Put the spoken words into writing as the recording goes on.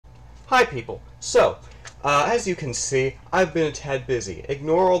Hi people. So, as you can see, I've been a tad busy.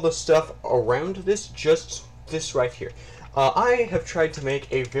 Ignore all the stuff around this, just this right here. I have tried to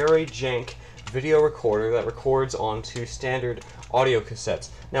make a very jank video recorder that records onto standard audio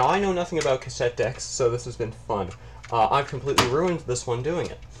cassettes. Now, I know nothing about cassette decks, so this has been fun. I've completely ruined this one doing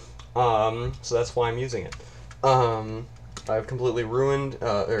it. So that's why I'm using it. I've completely ruined,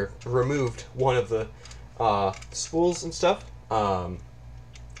 or removed one of the spools and stuff.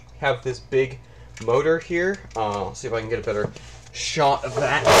 Have this big motor here. I'll see if I can get a better shot of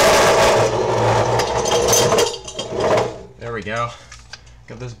that. There we go.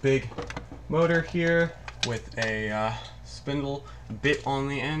 Got this big motor here with a spindle bit on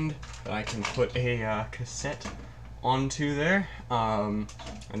the end that I can put a cassette onto there. And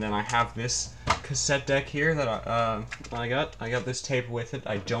then I have this cassette deck here that I got this tape with it.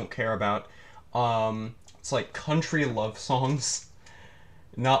 I don't care about. It's like country love songs.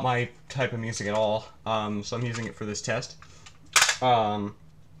 Not my type of music at all, so I'm using it for this test.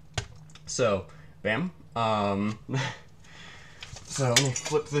 So, bam. So let me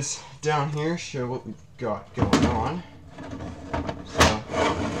flip this down here, show what we've got going on. So,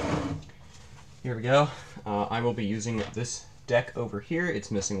 here we go. I will be using this deck over here.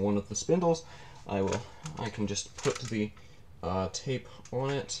 It's missing one of the spindles. I can just put the tape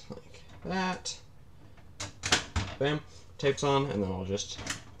on it like that. Bam. Tape's on, and then I'll just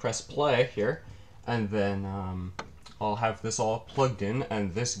press play here, and then I'll have this all plugged in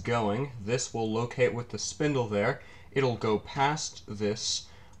and this going. This will locate with the spindle there. It'll go past this,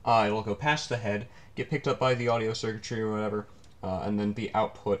 it'll go past the head, get picked up by the audio circuitry or whatever, and then be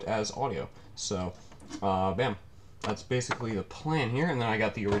output as audio. So, bam. That's basically the plan here, and then I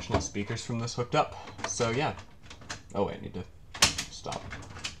got the original speakers from this hooked up. So yeah. Oh wait, I need to stop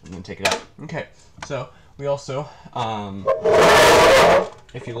and then take it out. Okay, so we also,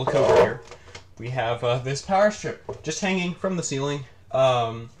 if you look over here, we have this power strip just hanging from the ceiling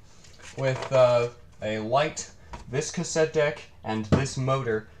with a light, this cassette deck, and this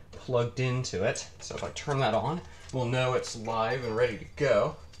motor plugged into it. So if I turn that on, we'll know it's live and ready to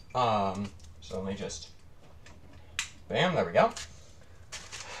go. So let me just, bam, there we go.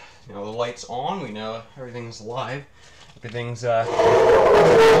 Now the light's on, we know everything's live, everything's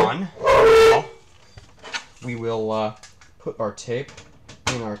on. We will put our tape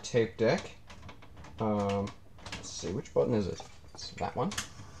in our tape deck. Let's see, which button is it? It's that one.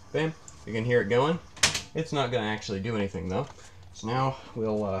 Bam. You can hear it going. It's not going to actually do anything, though. So now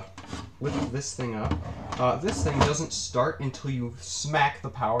we'll lift this thing up. This thing doesn't start until you smack the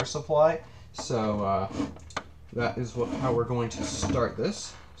power supply. So that is how we're going to start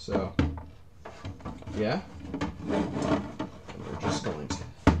this. So, yeah. And we're just going to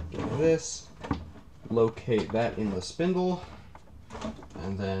do this. Locate that in the spindle,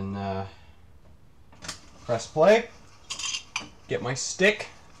 and then press play, get my stick,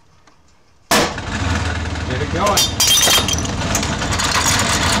 get it going.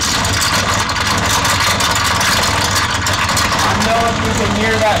 I don't know if you can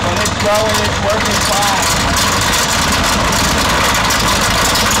hear that, but it's going, it's working fine.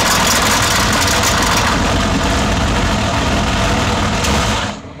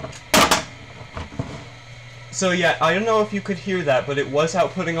 So yeah, I don't know if you could hear that, but it was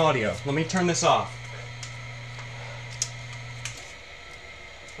outputting audio. Let me turn this off.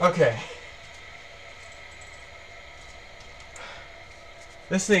 Okay.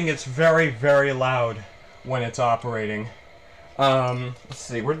 This thing gets very, very loud when it's operating. Let's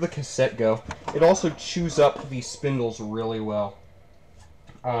see, where did the cassette go? It also chews up the spindles really well.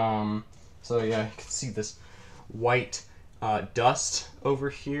 So yeah, you can see this white dust over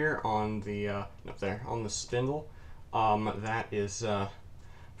here on the up there on the spindle. That is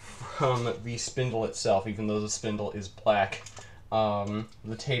from the spindle itself, even though the spindle is black.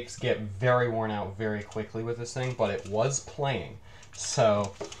 The tapes get very worn out very quickly with this thing, but it was playing.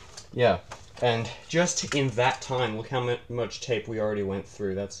 So yeah, and just in that time, look how much tape we already went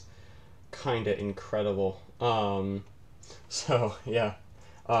through. That's kind of incredible. So yeah,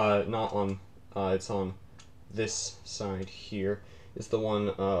 not on it's on this side here is the one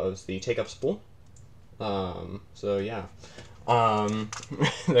of the take-up spool. So yeah. There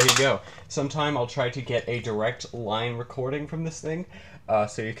you go. Sometime I'll try to get a direct line recording from this thing,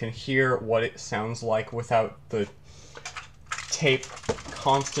 so you can hear what it sounds like without the tape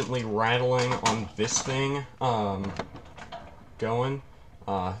constantly rattling on this thing going.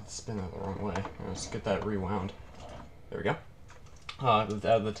 It's spinning it the wrong way. Let's get that rewound. There we go.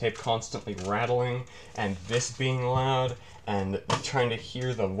 The tape constantly rattling, and this being loud, and trying to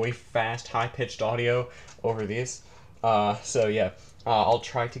hear the way fast, high-pitched audio over these. So yeah, I'll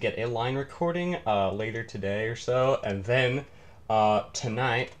try to get a line recording later today or so, and then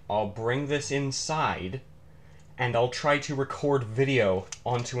tonight I'll bring this inside and I'll try to record video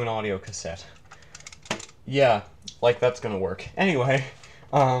onto an audio cassette. Yeah, like that's gonna work. Anyway,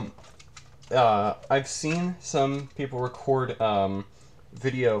 I've seen some people record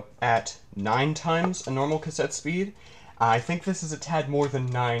video at 9 times a normal cassette speed. I think this is a tad more than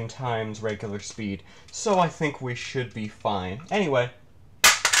 9 times regular speed, so I think we should be fine. Anyway,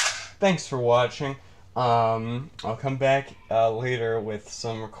 thanks for watching. I'll come back later with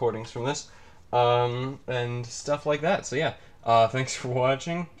some recordings from this, and stuff like that. So yeah, thanks for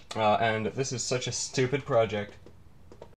watching, and this is such a stupid project.